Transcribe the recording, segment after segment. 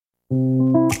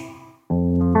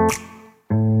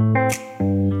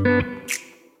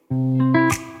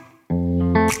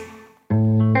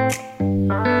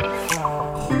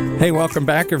welcome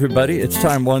back, everybody. It's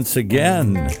time once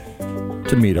again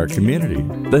to meet our community,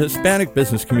 the Hispanic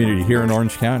business community here in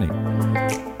Orange County.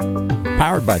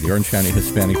 Powered by the Orange County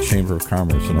Hispanic Chamber of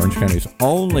Commerce and Orange County's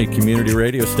only community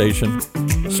radio station.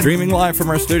 Streaming live from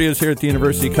our studios here at the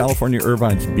University of California,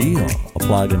 Irvine's Beale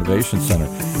Applied Innovation Center.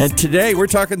 And today we're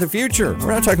talking the future.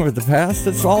 We're not talking about the past.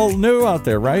 It's all new out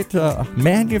there, right?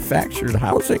 Manufactured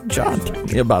housing. John, tell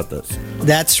me about this.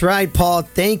 That's right, Paul.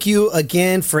 Thank you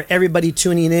again for everybody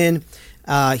tuning in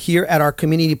here at our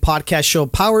community podcast show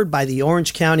powered by the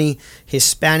Orange County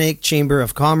Hispanic Chamber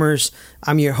of Commerce.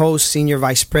 I'm your host, Senior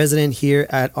Vice President here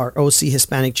at our OC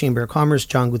Hispanic Chamber of Commerce,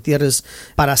 John Gutierrez,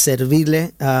 para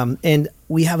servirle. And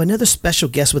we have another special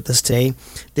guest with us today.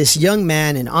 This young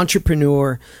man, an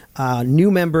entrepreneur, new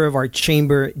member of our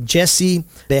chamber, Jesse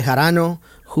Bejarano,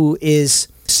 who is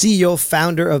CEO,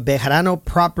 founder of Bejarano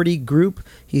Property Group.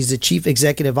 He's the Chief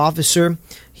Executive Officer.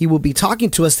 He will be talking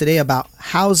to us today about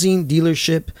housing,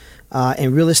 dealership,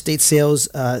 and real estate sales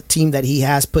team that he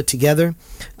has put together,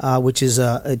 which is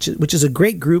a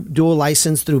great group, dual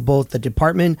license through both the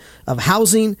Department of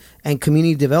Housing and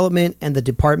Community Development and the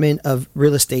Department of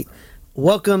Real Estate.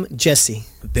 Welcome, Jesse.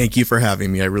 Thank you for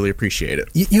having me. I really appreciate it.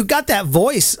 You got that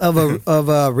voice of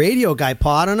a radio guy,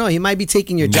 Paul. I don't know. He might be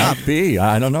taking your job. Might be.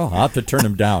 I don't know. I'll have to turn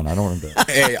him down. I don't want him to.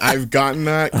 Hey, I've gotten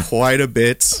that quite a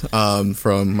bit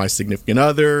from my significant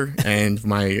other and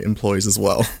my employees as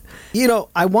well. You know,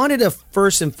 I wanted to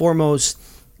first and foremost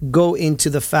go into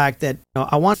the fact that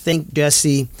I want to thank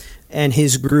Jesse and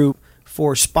his group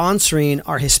for sponsoring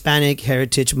our Hispanic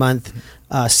Heritage Month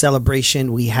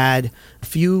celebration. We had a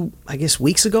few, I guess,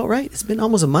 weeks ago, right? It's been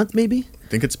almost a month, maybe? I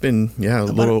think it's been, a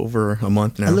little over a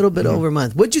month now. A little bit over a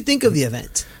month. What'd you think of the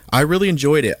event? I really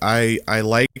enjoyed it. I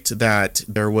liked that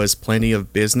there was plenty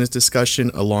of business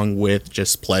discussion along with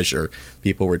just pleasure.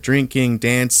 People were drinking,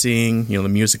 dancing, the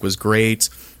music was great,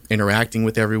 interacting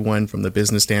with everyone from the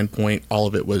business standpoint. All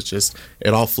of it was just,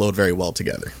 it all flowed very well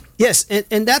together. Yes,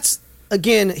 and that's,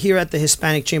 again, here at the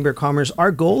Hispanic Chamber of Commerce,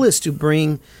 our goal is to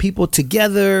bring people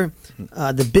together,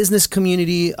 the business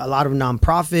community, a lot of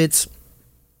nonprofits,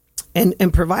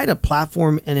 and provide a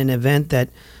platform and an event that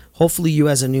hopefully you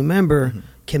as a new member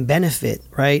can benefit,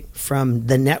 right, from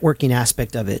the networking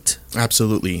aspect of it.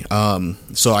 Absolutely.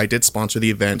 So I did sponsor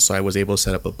the event, so I was able to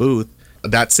set up a booth.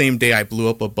 That same day, I blew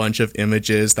up a bunch of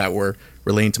images that were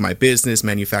relating to my business,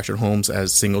 manufactured homes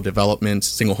as single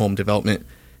home development,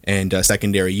 and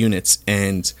secondary units.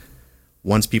 And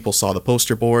once people saw the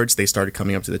poster boards, they started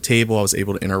coming up to the table. I was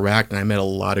able to interact, and I met a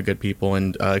lot of good people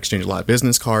and exchanged a lot of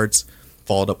business cards.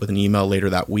 Followed up with an email later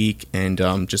that week, and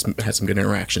just had some good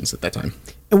interactions at that time.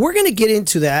 And we're going to get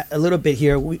into that a little bit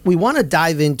here. We want to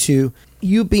dive into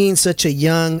you being such a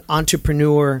young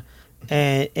entrepreneur,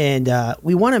 and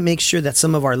we want to make sure that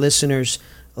some of our listeners,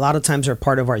 a lot of times, are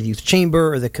part of our youth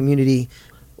chamber or the community,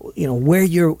 where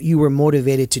you were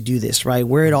motivated to do this, right?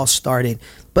 Where it all started.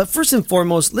 But first and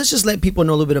foremost, let's just let people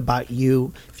know a little bit about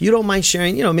you. If you don't mind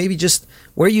sharing, maybe just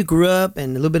where you grew up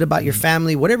and a little bit about your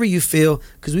family, whatever you feel,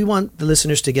 because we want the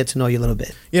listeners to get to know you a little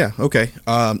bit. Yeah, okay.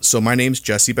 So my name's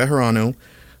Jesse Bejarano.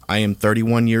 I am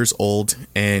 31 years old,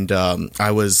 and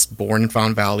I was born in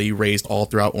Fountain Valley, raised all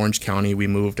throughout Orange County. We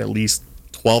moved at least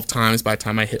 12 times by the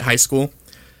time I hit high school.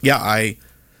 Yeah, I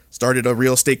started a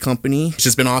real estate company. It's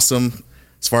just been awesome.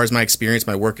 As far as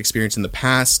my work experience in the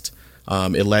past,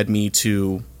 it led me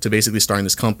to basically starting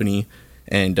this company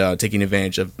and taking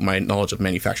advantage of my knowledge of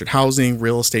manufactured housing,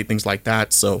 real estate, things like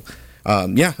that. So,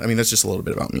 that's just a little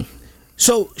bit about me.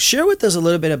 So share with us a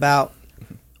little bit about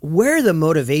where the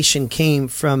motivation came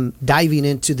from diving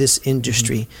into this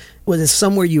industry. Was it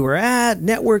somewhere you were at,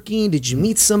 networking? Did you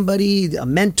meet somebody, a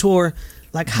mentor?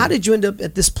 Like, how did you end up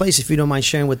at this place, if you don't mind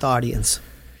sharing with the audience?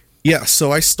 Yeah,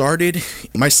 so I started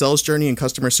my sales journey and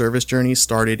customer service journey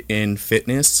started in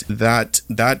fitness. That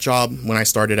job, when I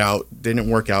started out, didn't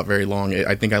work out very long.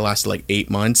 I think I lasted like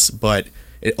 8 months, but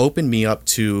it opened me up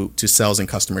to sales and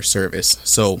customer service.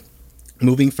 So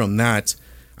moving from that,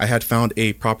 I had found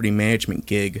a property management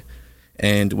gig.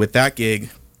 And with that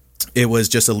gig, it was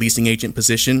just a leasing agent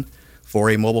position for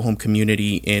a mobile home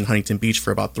community in Huntington Beach for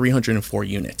about 304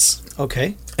 units.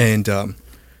 Okay. And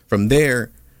from there,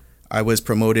 I was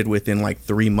promoted within like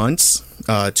 3 months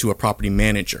to a property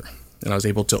manager, and I was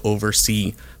able to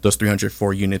oversee those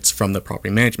 304 units from the property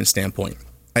management standpoint.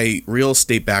 My real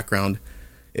estate background,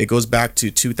 it goes back to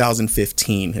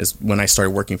 2015 is when I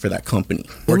started working for that company.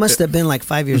 You must have been like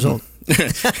 5 years old.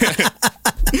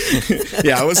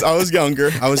 Yeah, I was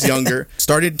younger.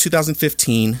 Started in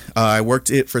 2015. I worked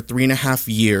it for 3.5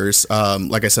 years.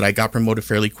 Like I said, I got promoted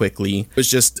fairly quickly. It was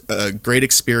just a great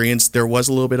experience. There was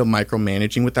a little bit of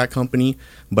micromanaging with that company,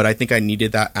 but I think I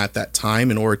needed that at that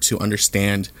time in order to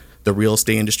understand the real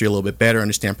estate industry a little bit better,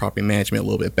 understand property management a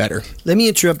little bit better. Let me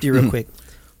interrupt you real quick.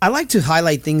 I like to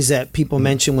highlight things that people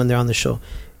mention when they're on the show.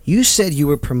 You said you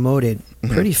were promoted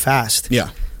pretty fast. Yeah.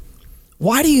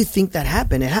 Why do you think that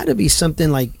happened? It had to be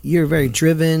something like you're very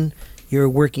driven, you're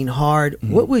working hard.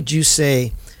 What would you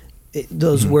say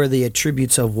those were the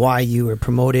attributes of why you were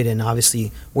promoted and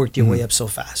obviously worked your way up so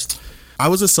fast? I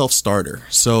was a self-starter,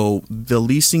 so the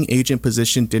leasing agent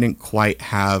position didn't quite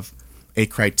have a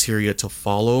criteria to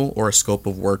follow or a scope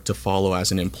of work to follow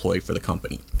as an employee for the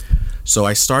company. So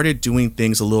I started doing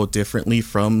things a little differently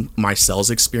from my sales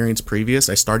experience previous.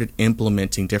 I started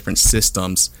implementing different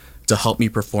systems to help me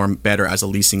perform better as a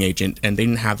leasing agent, and they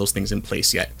didn't have those things in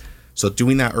place yet. So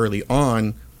doing that early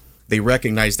on, they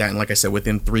recognized that, and like I said,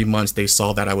 within 3 months, they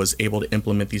saw that I was able to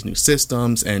implement these new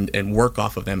systems and work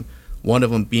off of them. One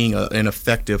of them being an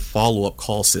effective follow-up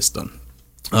call system,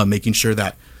 making sure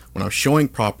that when I'm showing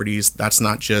properties, that's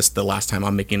not just the last time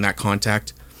I'm making that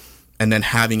contact, and then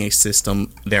having a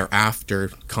system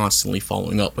thereafter constantly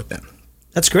following up with them.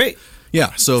 That's great.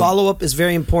 Yeah. So follow-up is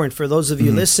very important for those of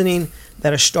you listening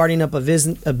that are starting up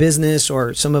a business,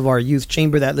 or some of our youth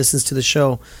chamber that listens to the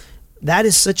show. That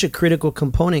is such a critical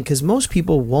component because most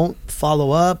people won't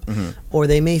follow up, or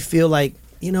they may feel like,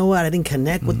 you know what, I didn't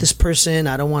connect with this person,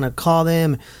 I don't want to call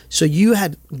them. So you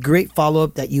had great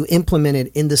follow-up that you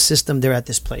implemented in the system there at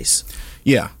this place.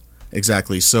 Yeah,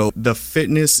 exactly. So the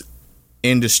fitness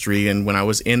industry, and when I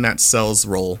was in that sales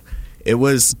role, it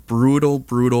was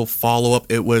brutal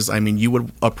follow-up. It was, I mean, you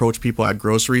would approach people at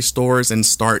grocery stores and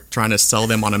start trying to sell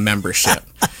them on a membership.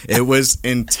 It was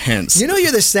intense. You know,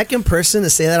 you're the second person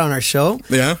to say that on our show.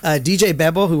 Yeah. DJ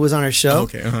Bebo, who was on our show,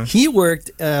 he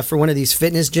worked for one of these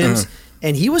fitness gyms,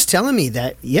 and he was telling me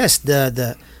that, yes,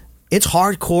 the it's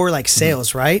hardcore like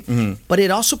sales, right? But it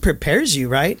also prepares you,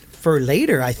 right, for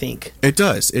later, I think. It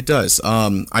does.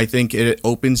 I think it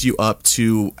opens you up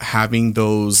to having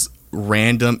those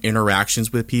random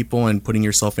interactions with people and putting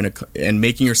yourself in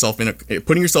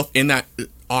that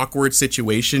awkward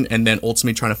situation, and then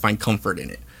ultimately trying to find comfort in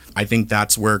it. I think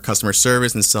that's where customer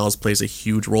service and sales plays a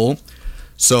huge role.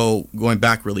 So going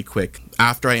back really quick,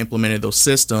 after I implemented those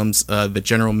systems, the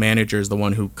general manager is the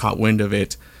one who caught wind of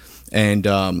it, and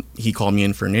he called me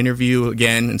in for an interview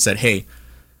again and said, "Hey,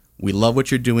 we love what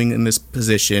you're doing in this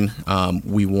position.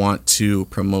 We want to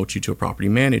promote you to a property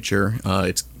manager.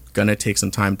 It's going to take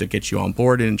some time to get you on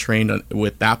board and trained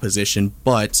with that position,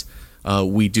 but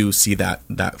we do see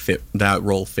that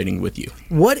role fitting with you."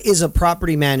 What is a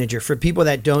property manager for people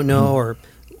that don't know, or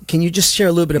can you just share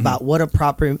a little bit about what a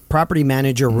property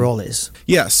manager role is?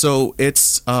 Yeah, so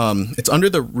it's under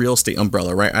the real estate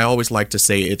umbrella, right? I always like to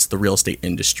say it's the real estate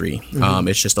industry.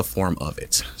 It's just a form of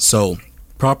it. So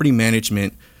property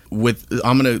management,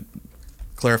 I'm going to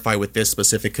clarify with this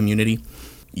specific community,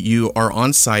 you are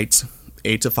on site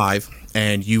 8 to 5,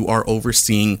 and you are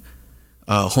overseeing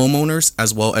homeowners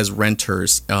as well as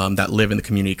renters that live in the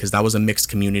community, because that was a mixed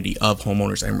community of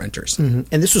homeowners and renters. And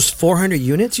this was 400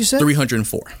 units, you said?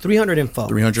 304.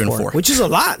 304. Which is a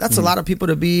lot. That's a lot of people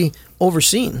to be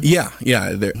overseeing. Yeah.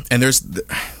 And there's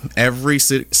every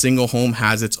single home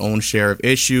has its own share of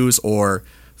issues, or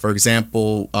for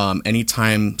example,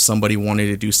 anytime somebody wanted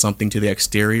to do something to the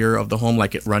exterior of the home,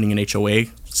 like running an HOA,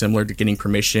 similar to getting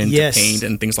permission to paint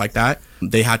and things like that,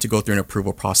 they had to go through an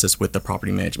approval process with the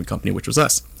property management company, which was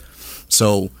us.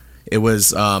 So it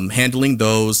was handling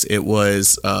those. It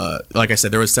was, like I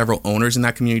said, there was several owners in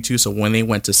that community too. So when they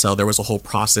went to sell, there was a whole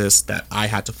process that I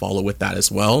had to follow with that as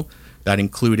well. That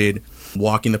included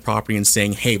walking the property and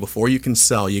saying, "Hey, before you can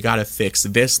sell, you got to fix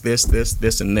this,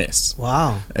 and this."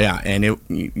 Wow. Yeah, and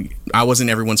I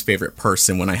wasn't everyone's favorite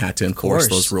person when I had to enforce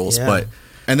those rules, but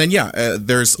and then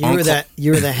there's you were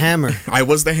the hammer. I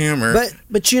was the hammer.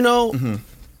 But you know,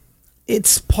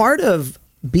 it's part of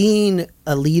being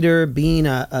a leader, being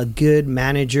a good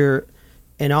manager,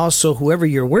 and also whoever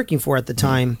you're working for at the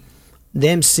time,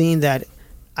 them seeing that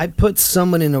I put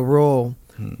someone in a role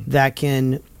that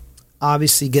can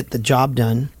obviously get the job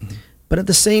done, but at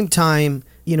the same time,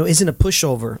 you know, isn't a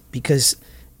pushover, because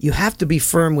you have to be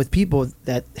firm with people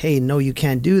that, hey, no, you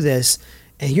can't do this.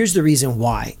 And here's the reason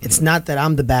why. It's not that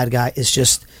I'm the bad guy. It's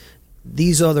just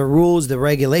these are the rules, the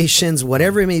regulations,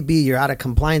 whatever it may be, you're out of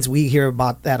compliance. We hear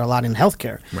about that a lot in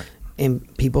healthcare. Right.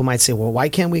 And people might say, well, why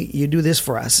can't you do this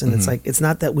for us? And it's like, it's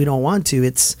not that we don't want to.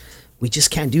 It's we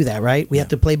just can't do that, right? We have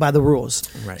to play by the rules.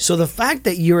 Right. So the fact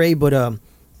that you're able to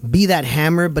be that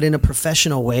hammer, but in a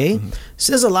professional way,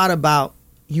 says a lot about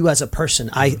you as a person.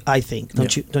 I think,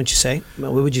 don't you say?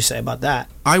 What would you say about that?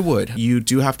 I would. You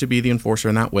do have to be the enforcer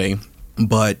in that way.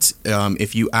 But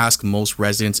if you ask most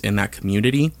residents in that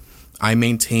community, I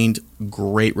maintained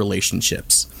great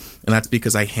relationships. And that's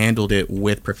because I handled it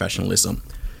with professionalism.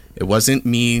 It wasn't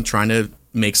me trying to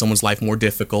make someone's life more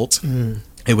difficult.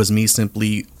 It was me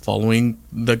simply following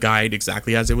the guide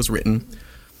exactly as it was written,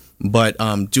 but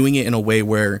doing it in a way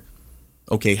where,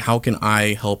 okay, how can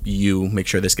I help you make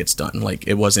sure this gets done? Like,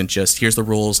 it wasn't just, here's the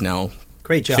rules, now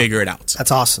great job, figure it out.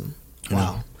 That's awesome.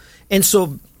 Wow. And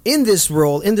so in this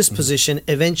role, in this position,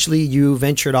 eventually you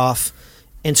ventured off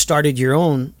and started your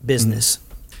own business.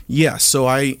 Yeah, so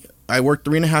I worked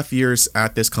 3.5 years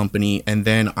at this company, and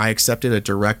then I accepted a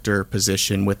director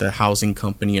position with a housing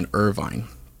company in Irvine.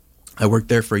 I worked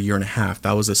there for 1.5 years.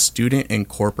 That was a student and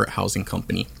corporate housing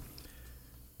company.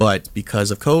 But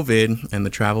because of COVID and the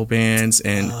travel bans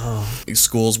and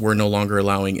schools were no longer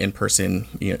allowing in-person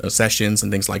sessions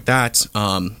and things like that,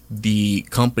 the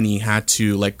company had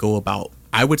to let go about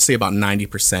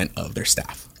 90% of their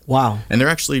staff. Wow. And they're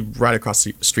actually right across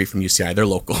the street from UCI. They're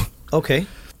local. Okay.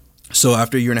 So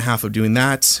after 1.5 years of doing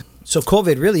that... So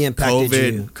COVID really impacted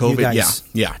you guys.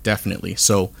 Yeah, definitely.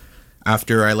 So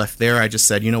after I left there, I just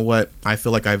said, you know what? I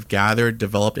feel like I've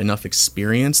developed enough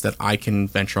experience that I can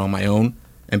venture on my own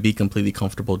and be completely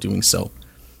comfortable doing so.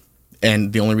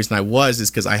 And the only reason I is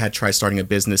because I had tried starting a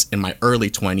business in my early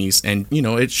 20s, and,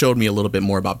 it showed me a little bit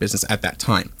more about business at that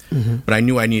time. But I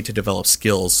knew I needed to develop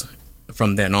skills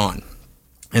from then on.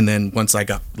 And then once I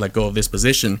got let go of this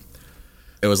position,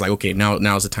 it was like, okay,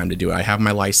 now's the time to do it. I have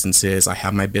my licenses. I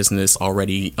have my business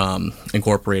already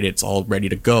incorporated. It's all ready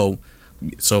to go.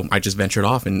 So I just ventured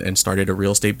off and started a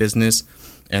real estate business.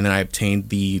 And then I obtained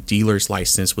the dealer's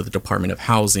license with the Department of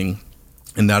Housing.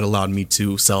 And that allowed me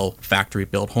to sell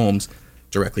factory-built homes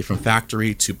directly from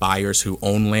factory to buyers who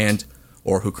own land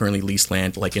or who currently lease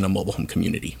land, like in a mobile home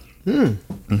community.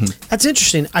 That's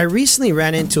interesting. I recently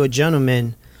ran into a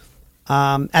gentleman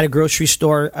at a grocery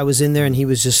store. I was in there and he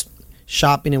was just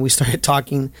shopping and we started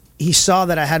talking. He saw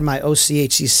that I had my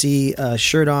OCHCC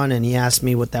shirt on and he asked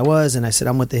me what that was. And I said,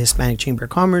 I'm with the Hispanic Chamber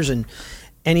of Commerce. And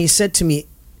he said to me,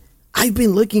 I've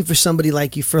been looking for somebody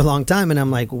like you for a long time. And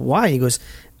I'm like, why? He goes,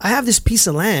 I have this piece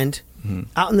of land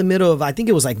out in the middle of, I think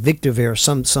it was like Victorville or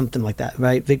something like that,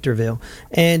 right? Victorville.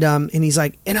 And he's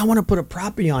like, and I want to put a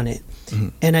property on it.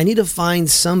 And I need to find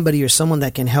somebody or someone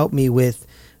that can help me with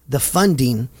the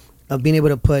funding of being able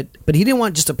to put, but he didn't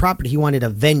want just a property. He wanted a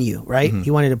venue, right? He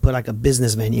wanted to put like a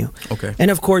business venue. Okay. And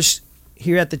of course,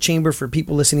 here at the Chamber, for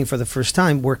people listening for the first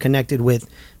time, we're connected with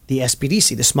the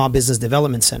SBDC, the Small Business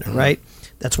Development Center, right?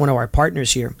 That's one of our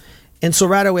partners here. And so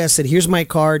right away I said, here's my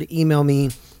card, email me,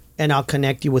 and I'll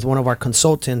connect you with one of our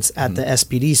consultants at the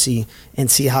SBDC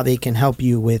and see how they can help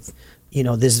you with,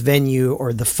 this venue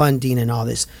or the funding and all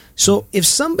this. So if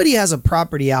somebody has a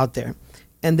property out there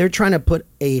and they're trying to put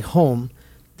a home,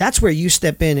 that's where you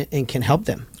step in and can help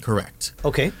them. Correct.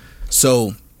 Okay.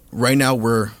 So right now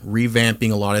we're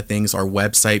revamping a lot of things, our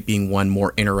website being one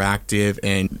more interactive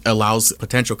and allows a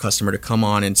potential customer to come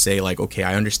on and say like, okay,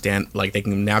 I understand, like they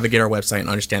can navigate our website and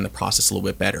understand the process a little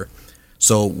bit better.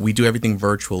 So we do everything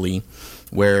virtually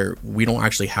where we don't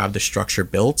actually have the structure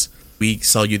built. We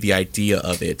sell you the idea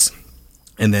of it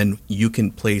and then you can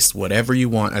place whatever you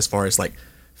want as far as like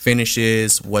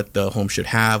finishes, what the home should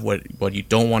have, what you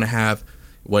don't want to have,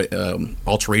 what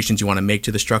alterations you want to make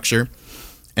to the structure.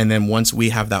 And then once we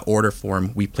have that order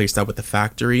form, we place that with the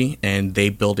factory and they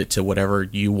build it to whatever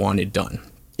you wanted done.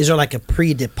 Is there like a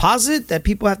pre-deposit that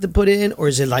people have to put in, or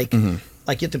is it like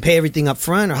like you have to pay everything up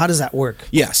front, or how does that work?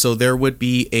 Yeah, so there would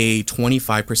be a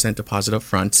 25% deposit up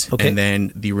front, and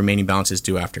then the remaining balance is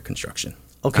due after construction,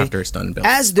 after it's done and built.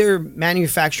 As they're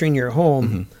manufacturing your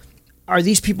home, are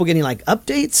these people getting like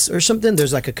updates or something?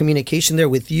 There's like a communication there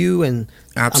with you and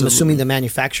Absolutely. I'm assuming the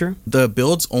manufacturer? The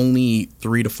build's only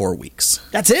 3 to 4 weeks.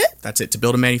 That's it? That's it. To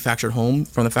build a manufactured home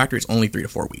from the factory, it's only 3 to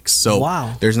 4 weeks. So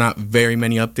wow. There's not very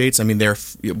many updates. I mean,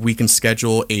 we can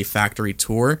schedule a factory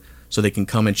tour so they can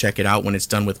come and check it out when it's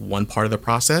done with one part of the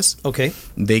process. Okay.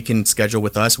 They can schedule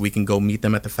with us. We can go meet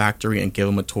them at the factory and give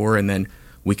them a tour, and then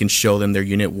we can show them their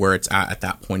unit where it's at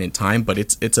that point in time. But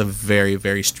it's a very,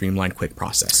 very streamlined, quick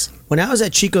process. When I was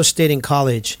at Chico State in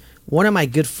college, one of my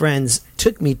good friends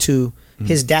took me to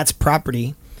his dad's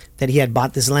property that he had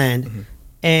bought this land.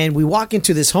 And we walk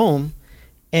into this home,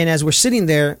 and as we're sitting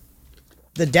there,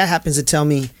 the dad happens to tell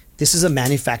me, this is a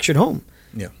manufactured home.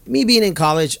 Yeah. Me being in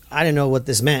college, I didn't know what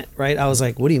this meant, right? I was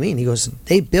like, what do you mean? He goes,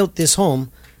 they built this home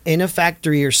in a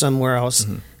factory or somewhere else,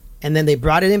 and then they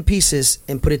brought it in pieces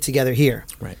and put it together here.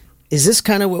 Right. Is this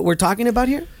kind of what we're talking about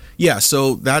here? Yeah,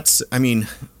 so that's, I mean,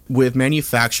 with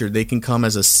manufactured, they can come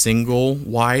as a single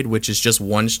wide, which is just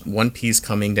one piece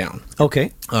coming down.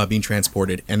 Okay. Being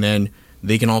transported. And then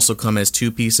they can also come as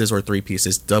 2 pieces or 3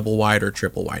 pieces, double wide or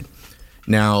triple wide.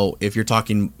 Now, if you're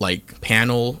talking like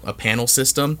a panel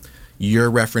system,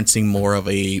 you're referencing more of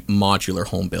a modular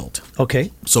home build.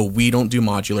 Okay. So we don't do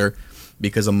modular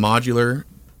because a modular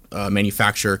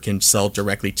manufacturer can sell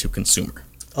directly to consumer.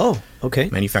 Oh, okay.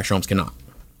 Manufactured homes cannot.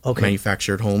 Okay.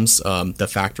 Manufactured homes, the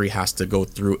factory has to go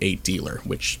through a dealer,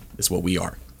 which is what we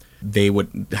are. They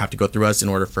would have to go through us in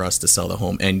order for us to sell the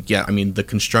home. And yeah, I mean,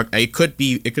 it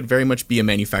could very much be a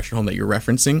manufactured home that you're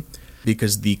referencing,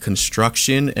 because the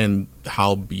construction and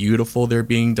how beautiful they're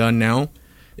being done now,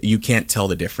 you can't tell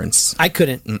the difference. I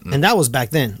couldn't. Mm-mm. And that was back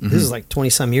then. Mm-hmm. This is like 20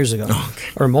 some years ago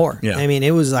or more. Yeah. I mean,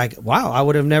 it was like, wow, I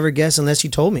would have never guessed unless you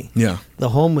told me. Yeah. The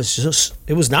home was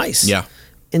it was nice. Yeah.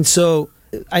 And so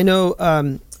I know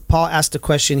Paul asked a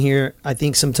question here. I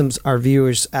think sometimes our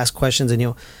viewers ask questions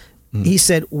and he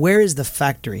said, where is the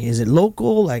factory? Is it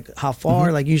local? Like how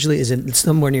far? Like usually is it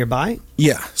somewhere nearby?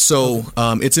 Yeah. So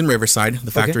it's in Riverside,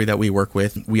 the factory that we work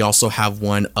with. We also have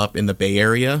one up in the Bay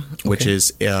Area, which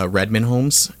is Redmond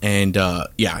Homes. And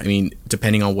yeah, I mean,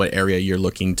 depending on what area you're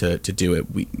looking to do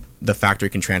it, the factory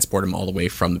can transport them all the way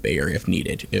from the Bay Area if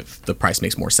needed, if the price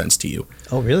makes more sense to you.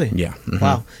 Oh, really? Yeah. Mm-hmm.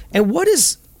 Wow. And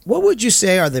what would you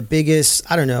say are the biggest,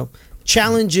 I don't know,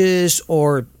 challenges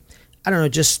or, I don't know,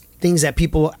 just things that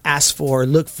people ask for or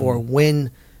look for when,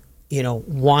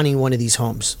 wanting one of these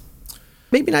homes?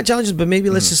 Maybe not challenges, but maybe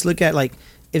let's just look at like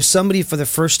if somebody for the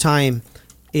first time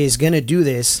is going to do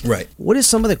this, right? What is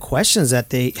some of the questions that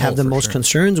they have the most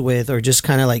concerns with, or just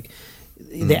kind of like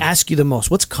they ask you the most?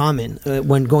 What's common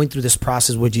when going through this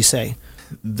process, would you say?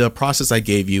 The process I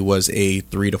gave you was a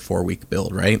 3 to 4 week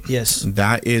build, right? Yes.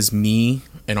 That is me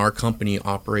and our company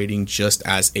operating just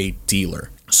as a dealer.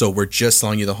 So we're just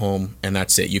selling you the home and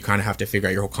that's it. You kind of have to figure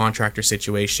out your whole contractor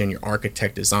situation, your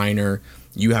architect, designer.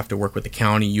 You have to work with the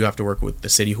county. You have to work with the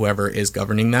city, whoever is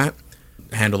governing that,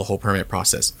 handle the whole permit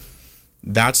process.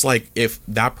 That's like, if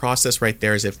that process right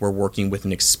there is if we're working with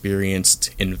an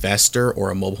experienced investor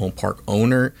or a mobile home park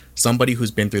owner, somebody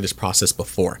who's been through this process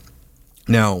before.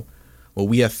 Now, what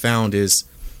we have found is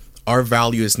our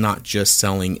value is not just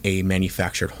selling a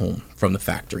manufactured home from the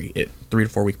factory. 3 to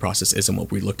 4 week process isn't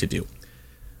what we look to do.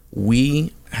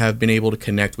 We have been able to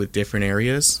connect with different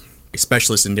areas,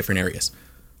 specialists in different areas,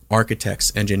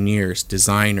 architects, engineers,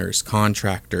 designers,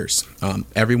 contractors,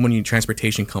 everyone in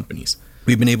transportation companies.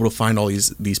 We've been able to find all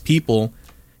these people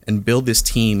and build this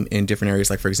team in different areas.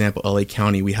 Like, for example, LA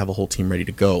County, we have a whole team ready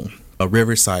to go.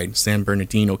 Riverside, San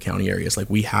Bernardino County areas, like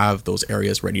we have those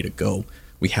areas ready to go.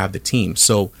 We have the team.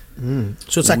 So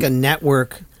it's like a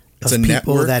network of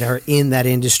people that are in that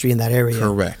industry in that area.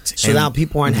 Correct. So now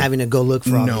people aren't having to go look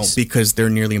for all these. No, because they're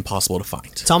nearly impossible to find.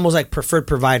 It's almost like preferred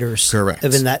providers. Correct.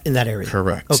 In that area.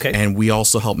 Correct. Okay. And we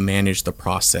also help manage the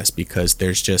process because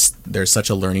there's such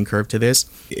a learning curve to this.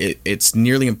 It's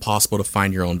nearly impossible to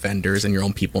find your own vendors and your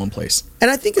own people in place.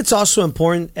 And I think it's also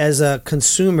important as a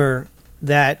consumer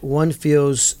that one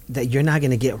feels that you're not going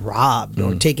to get robbed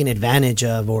or taken advantage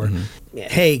of, or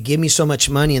hey, give me so much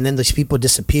money, and then those people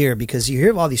disappear, because you hear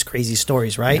of all these crazy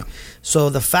stories, right? Yeah. So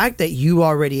the fact that you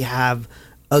already have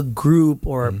a group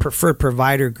or a preferred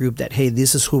provider group that, hey,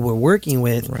 this is who we're working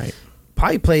with, right,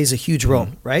 probably plays a huge role,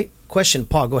 right? Question,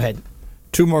 Paul, go ahead.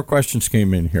 2 more questions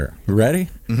came in here. You ready?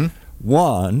 Mm-hmm.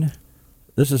 One,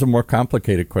 this is a more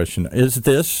complicated question. Is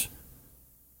this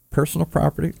personal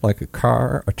property, like a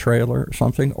car, a trailer, or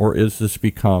something, or is this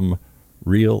become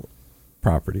real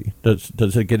property?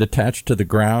 Does it get attached to the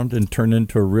ground and turn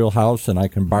into a real house, and I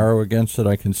can borrow against it,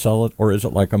 I can sell it, or is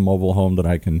it like a mobile home that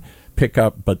I can pick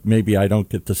up, but maybe I don't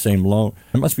get the same loan?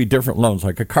 It must be different loans.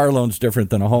 Like a car loan's different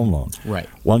than a home loan. Right.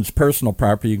 One's personal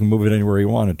property, you can move it anywhere you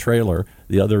want. A trailer,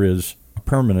 the other is a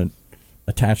permanent,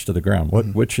 attached to the ground.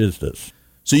 Which is this?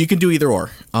 So you can do either or.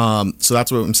 So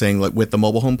that's what I'm saying. Like with the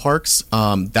mobile home parks,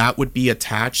 that would be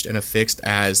attached and affixed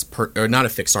as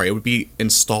it would be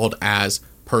installed as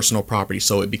personal property.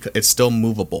 So it's still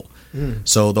movable.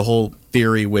 So the whole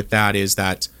theory with that is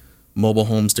that mobile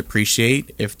homes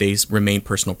depreciate if they remain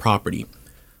personal property.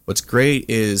 What's great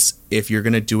is if you're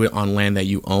going to do it on land that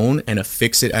you own and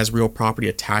affix it as real property,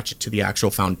 attach it to the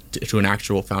actual to an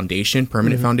actual foundation,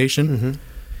 permanent foundation.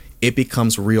 It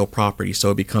becomes real property.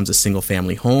 So it becomes a single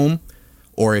family home,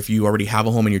 or if you already have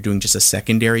a home and you're doing just a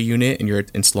secondary unit and you're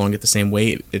installing it the same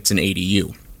way, it's an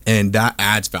ADU. And that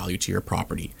adds value to your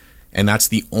property. And that's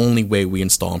the only way we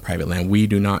install on private land. We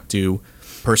do not do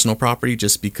personal property,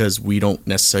 just because we don't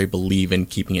necessarily believe in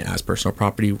keeping it as personal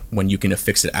property when you can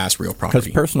affix it as real property.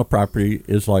 Because personal property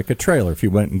is like a trailer. If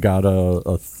you went and got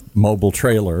a mobile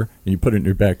trailer and you put it in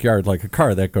your backyard like a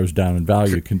car, that goes down in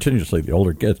value continuously the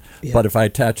older it gets. Yeah. But if I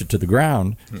attach it to the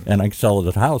ground and I sell it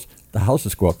at the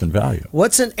houses go up in value.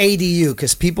 What's an ADU?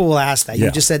 Because people will ask that. You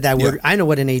just said that word. I know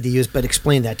what an ADU is, but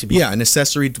explain that to me. Yeah, an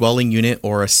accessory dwelling unit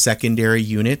or a secondary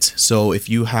unit. So if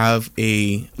you have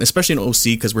especially in OC,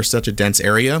 because we're such a dense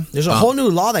area. There's a whole new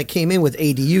law that came in with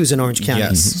ADUs in Orange County.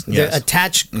 Yes. The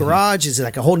attached garage is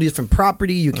like a whole different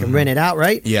property. You can rent it out,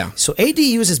 right? Yeah. So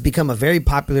ADUs has become a very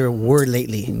popular word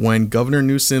lately. When Governor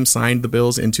Newsom signed the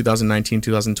bills in 2019,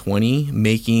 2020,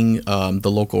 making the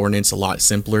local ordinance a lot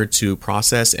simpler to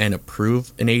process and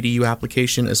approve an ADU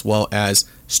application, as well as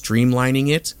streamlining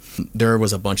it, there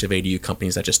was a bunch of ADU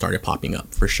companies that just started popping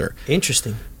up for sure.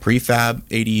 Interesting. Prefab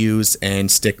ADUs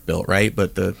and stick built, right?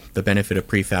 But the benefit of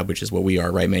prefab, which is what we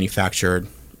are, right? Manufactured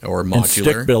or modular. And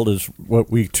stick build is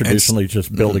what we traditionally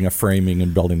just building a framing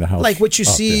and building the house. Like what you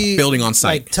see, building on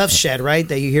site. Like Tough Shed, right?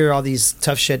 That you hear all these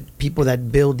Tough Shed people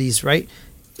that build these, right?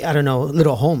 I don't know,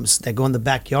 little homes that go in the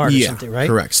backyard or something, right?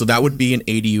 Correct. So that would be an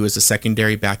ADU as a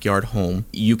secondary backyard home.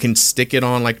 You can stick it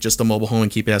on like just a mobile home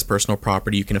and keep it as personal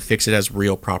property. You can affix it as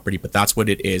real property, but that's what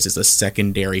it is a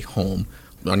secondary home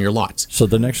on your lots. So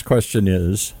the next question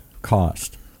is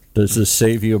cost. Does this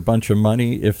save you a bunch of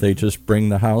money if they just bring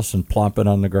the house and plop it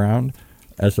on the ground,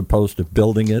 as opposed to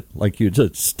building it like you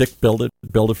did, build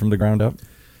it from the ground up?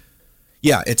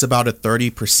 Yeah, it's about a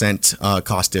 30%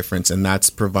 cost difference, and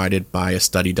that's provided by a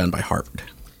study done by Harvard.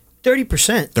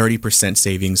 30%? 30%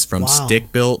 savings from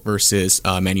stick built versus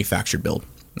manufactured build.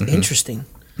 Mm-hmm. Interesting.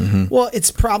 Mm-hmm. Well, it's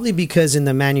probably because in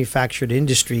the manufactured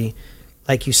industry,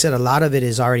 like you said, a lot of it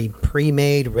is already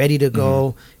pre-made, ready to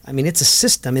go. Mm-hmm. I mean, it's a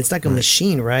system. It's like a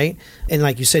machine, right? And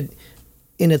like you said,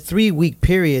 in a 3-week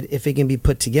period, if it can be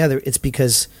put together, it's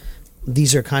because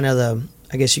these are kind of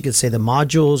I guess you could say the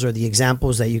modules or the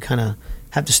examples that you kind of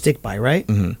have to stick by, right?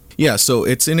 Mm-hmm. Yeah, so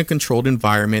it's in a controlled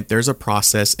environment. There's a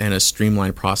process and a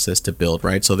streamlined process to build,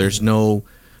 right? So there's no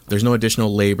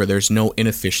additional labor. There's no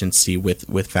inefficiency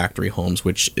with factory homes,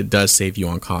 which it does save you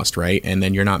on cost, right? And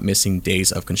then you're not missing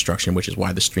days of construction, which is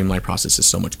why the streamlined process is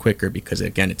so much quicker because,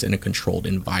 again, it's in a controlled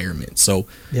environment. So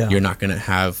you're not going to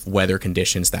have weather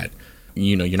conditions that,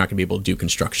 you're not going to be able to do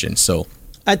construction. So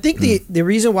I think the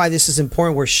reason why this is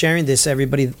important, we're sharing this,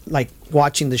 everybody like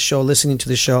watching the show, listening to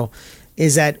the show,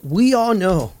 is that we all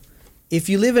know if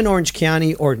you live in Orange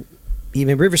County or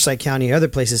even Riverside County or other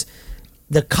places,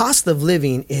 the cost of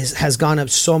living has gone up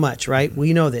so much, right?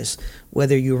 We know this.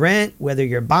 Whether you rent, whether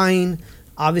you're buying,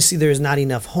 obviously there's not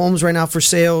enough homes right now for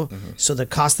sale, so the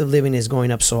cost of living is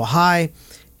going up so high.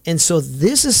 And so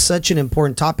this is such an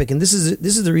important topic, and this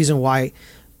is the reason why,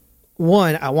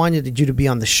 one, I wanted you to be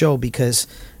on the show, because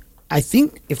I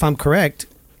think, if I'm correct,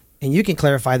 and you can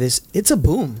clarify this, it's a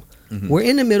boom. Mm-hmm. We're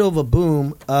in the middle of a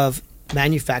boom of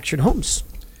manufactured homes.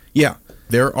 Yeah.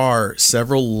 There are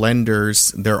several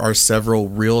lenders, there are several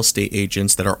real estate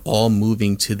agents that are all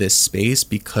moving to this space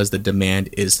because the demand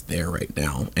is there right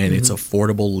now, and it's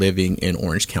affordable living in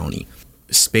Orange County.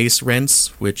 Space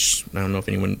rents, which I don't know if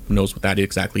anyone knows what that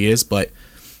exactly is, but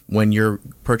when you're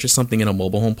purchase something in a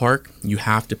mobile home park, you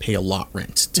have to pay a lot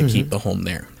rent to keep the home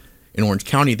there. In Orange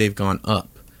County, they've gone up.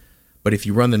 But if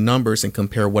you run the numbers and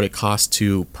compare what it costs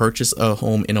to purchase a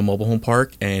home in a mobile home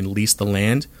park and lease the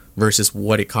land versus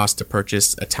what it costs to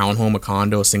purchase a townhome, a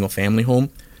condo, a single family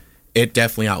home, it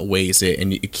definitely outweighs it,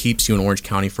 and it keeps you in Orange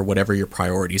County for whatever your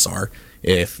priorities are.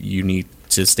 If you need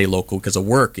to stay local because of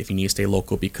work, if you need to stay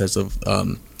local because of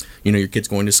your kids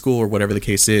going to school or whatever the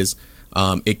case is,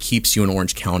 it keeps you in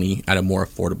Orange County at a more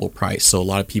affordable price. So a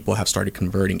lot of people have started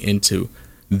converting into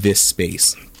this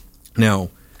space. Now,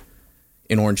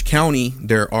 in Orange County,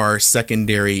 there are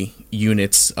secondary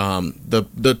units.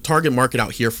 The target market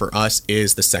out here for us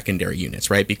is the secondary units,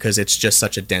 right? Because it's just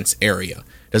such a dense area.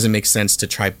 It doesn't make sense to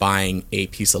try buying a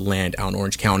piece of land out in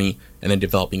Orange County and then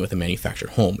developing with a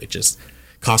manufactured home. It just,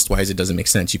 cost-wise, it doesn't make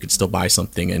sense. You could still buy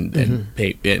something and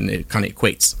pay, and it kind of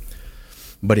equates.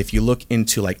 But if you look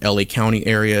into like LA County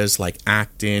areas like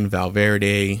Acton,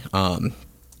 Valverde,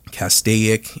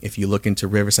 Castaic, if you look into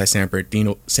Riverside, San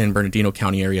Bernardino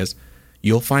County areas,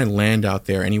 you'll find land out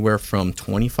there anywhere from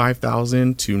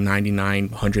 $25,000 to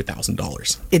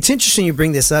 $100,000. It's interesting you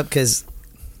bring this up because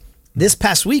this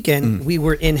past weekend we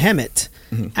were in Hemet,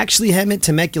 actually Hemet,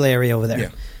 Temecula area over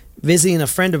there, visiting a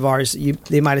friend of ours.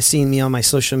 They might have seen me on my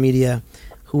social media,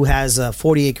 who has a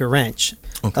 40-acre ranch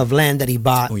of land that he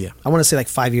bought. I want to say like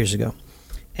 5 years ago,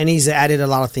 and he's added a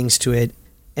lot of things to it.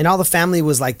 And all the family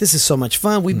was like, this is so much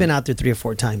fun. We've been out there 3 or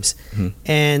 4 times.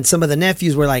 And some of the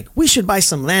nephews were like, we should buy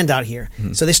some land out here.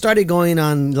 So they started going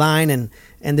online, and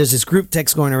there's this group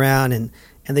text going around, and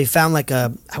they found like I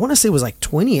want to say it was like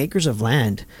 20 acres of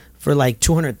land for like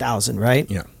 $200,000, right?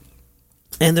 Yeah.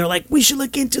 And they're like, we should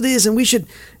look into this, and we should.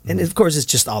 And of course, it's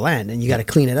just all land, and you got to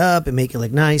clean it up and make it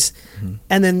look nice.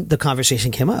 And then the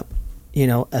conversation came up,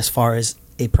 as far as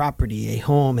a property, a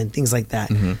home, and things like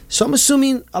that. So I'm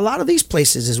assuming a lot of these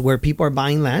places is where people are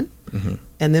buying land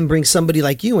and then bring somebody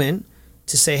like you in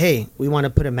to say, hey, we want to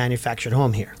put a manufactured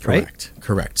home here, right?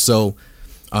 Correct. So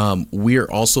we are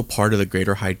also part of the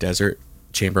Greater High Desert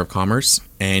Chamber of Commerce,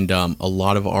 and a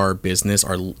lot of our business,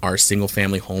 our single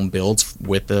family home builds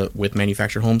with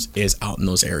manufactured homes is out in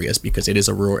those areas because it is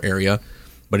a rural area,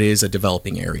 but it is a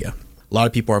developing area. A lot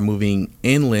of people are moving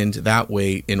inland that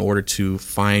way in order to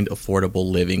find affordable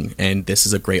living, and this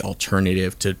is a great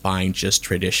alternative to buying just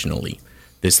traditionally.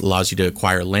 This allows you to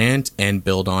acquire land and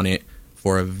build on it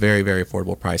for a very, very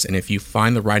affordable price. And if you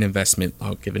find the right investment,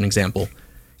 I'll give an example.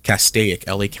 Castaic,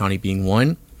 LA County being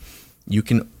one, you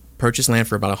can purchase land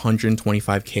for about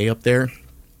 $125K up there,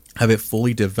 have it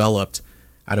fully developed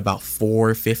at about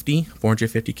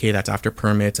 $450K. That's after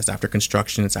permits, that's after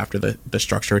construction, it's after the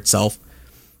structure itself.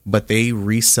 But they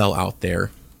resell out there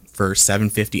for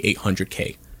 $750,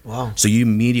 $800K. Wow. So you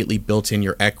immediately built in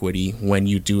your equity when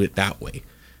you do it that way.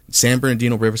 San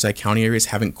Bernardino, Riverside County areas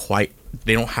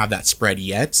they don't have that spread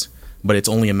yet, but it's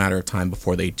only a matter of time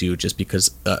before they do, just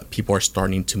because people are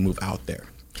starting to move out there.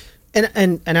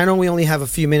 And I know we only have a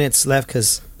few minutes left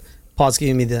because Paul's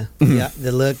giving me the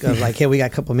look of like, hey, we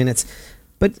got a couple minutes.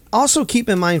 But also keep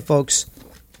in mind, folks,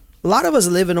 a lot of us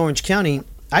live in Orange County.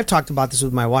 I've talked about this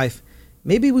with my wife.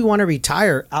 Maybe we want to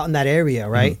retire out in that area,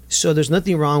 right? So there's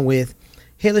nothing wrong with,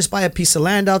 hey, let's buy a piece of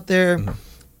land out there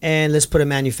and let's put a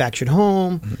manufactured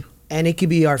home and it could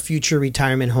be our future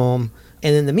retirement home.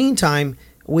 And in the meantime,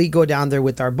 we go down there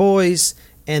with our boys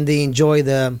and they enjoy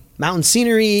the mountain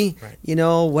scenery,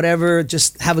 whatever,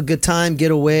 just have a good time,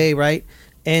 get away, right?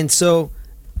 And so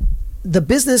the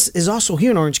business is also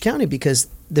here in Orange County because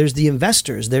there's the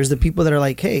investors, there's the people that are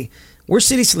like, hey, we're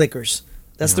city slickers.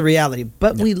 That's the reality.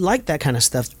 But we like that kind of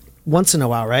stuff once in a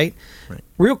while, right?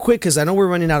 Real quick, because I know we're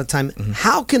running out of time.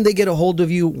 How can they get a hold of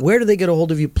you? Where do they get a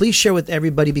hold of you? Please share with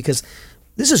everybody because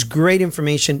this is great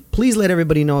information. Please let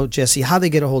everybody know, Jesse, how they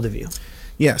get a hold of you.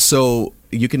 Yeah, so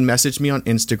you can message me on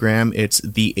Instagram. It's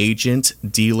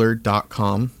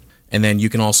theagentdealer.com. And then you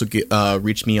can also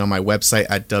reach me on my website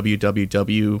at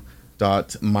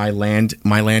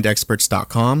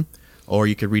www.mylandexperts.com. Or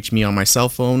you could reach me on my cell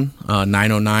phone,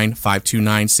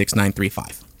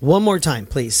 909-529-6935. One more time,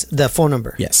 please. The phone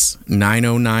number. Yes,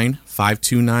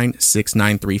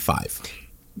 909-529-6935.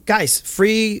 Guys,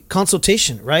 free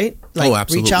consultation, right?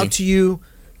 Absolutely. Reach out to you,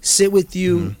 sit with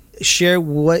you, share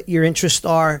what your interests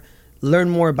are, learn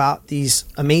more about these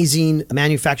amazing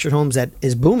manufactured homes that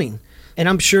is booming. And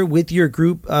I'm sure with your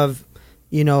group of,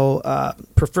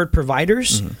 preferred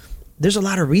providers, there's a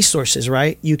lot of resources,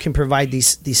 right? You can provide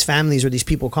these families or these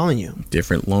people calling you.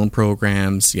 Different loan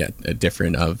programs,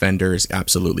 different vendors.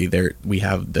 Absolutely. We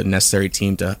have the necessary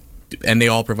team and they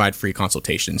all provide free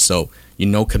consultations. So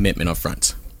commitment up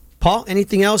front. Paul,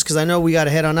 anything else? Because I know we got to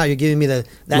head on out. You're giving me that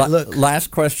look. Last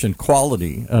question: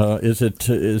 quality. Is it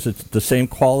the same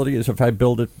quality as if I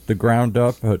build it the ground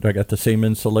up? I got the same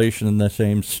insulation and the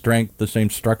same strength, the same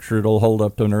structure. It'll hold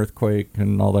up to an earthquake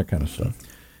and all that kind of stuff.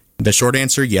 The short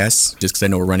answer, yes, just because I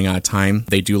know we're running out of time.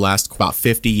 They do last about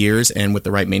 50 years, and with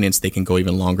the right maintenance, they can go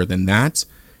even longer than that.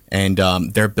 And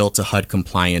they're built to HUD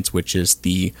compliance, which is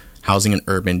the Housing and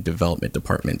Urban Development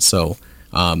Department. So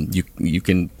you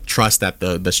can trust that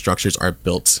the structures are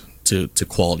built to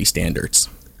quality standards.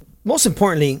 Most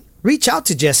importantly, reach out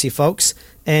to Jesse, folks,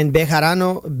 and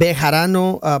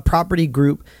Bejarano Property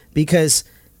Group, because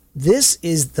this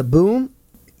is the boom.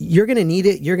 You're going to need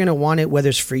it. You're going to want it, whether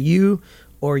it's for you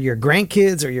or your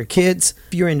grandkids or your kids.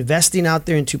 If you're investing out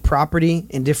there into property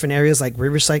in different areas like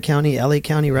Riverside County, LA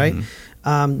County, right?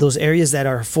 Those areas that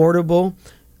are affordable,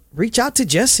 reach out to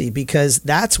Jesse because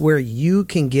that's where you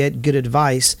can get good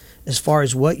advice as far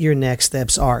as what your next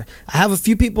steps are. I have a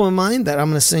few people in mind that I'm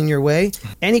going to send your way.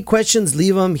 Any questions,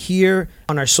 leave them here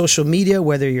on our social media,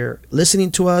 whether you're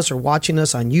listening to us or watching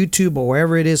us on YouTube or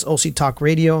wherever it is, OC Talk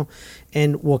Radio,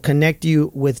 and we'll connect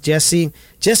you with Jesse.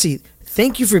 Jesse,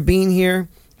 thank you for being here.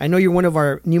 I know you're one of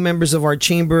our new members of our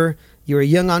chamber. You're a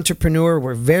young entrepreneur.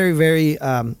 We're very, very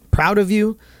proud of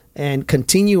you and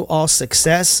continue all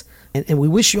success. And we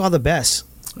wish you all the best.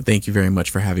 Thank you very much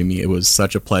for having me. It was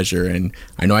such a pleasure. And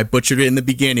I know I butchered it in the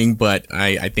beginning, but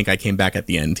I think I came back at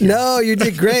the end. No, you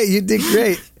did great. You did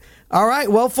great. All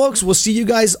right. Well, folks, we'll see you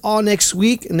guys all next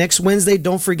week. Next Wednesday,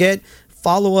 don't forget,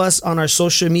 follow us on our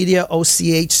social media,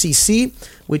 OCHCC,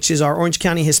 which is our Orange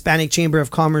County Hispanic Chamber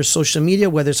of Commerce social media,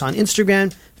 whether it's on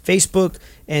Instagram, Facebook,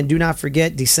 and do not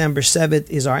forget, December 7th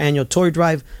is our annual toy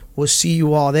drive. We'll see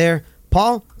you all there.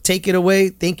 Paul, take it away.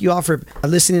 Thank you all for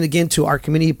listening again to our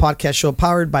community podcast show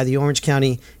powered by the Orange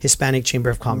County Hispanic Chamber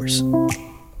of Commerce.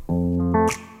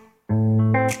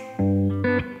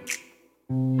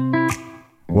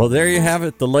 Well, there you have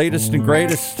it, the latest and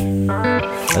greatest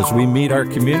as we meet our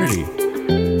community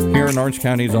here in Orange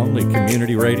County's only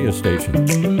community radio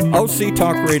station, OC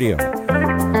Talk Radio.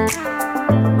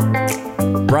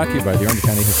 Brought to you by the Orange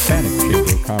County Hispanic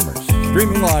Chamber of Commerce.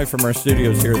 Streaming live from our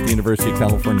studios here at the University of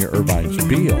California Irvine's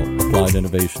Beal Applied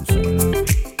Innovation Center.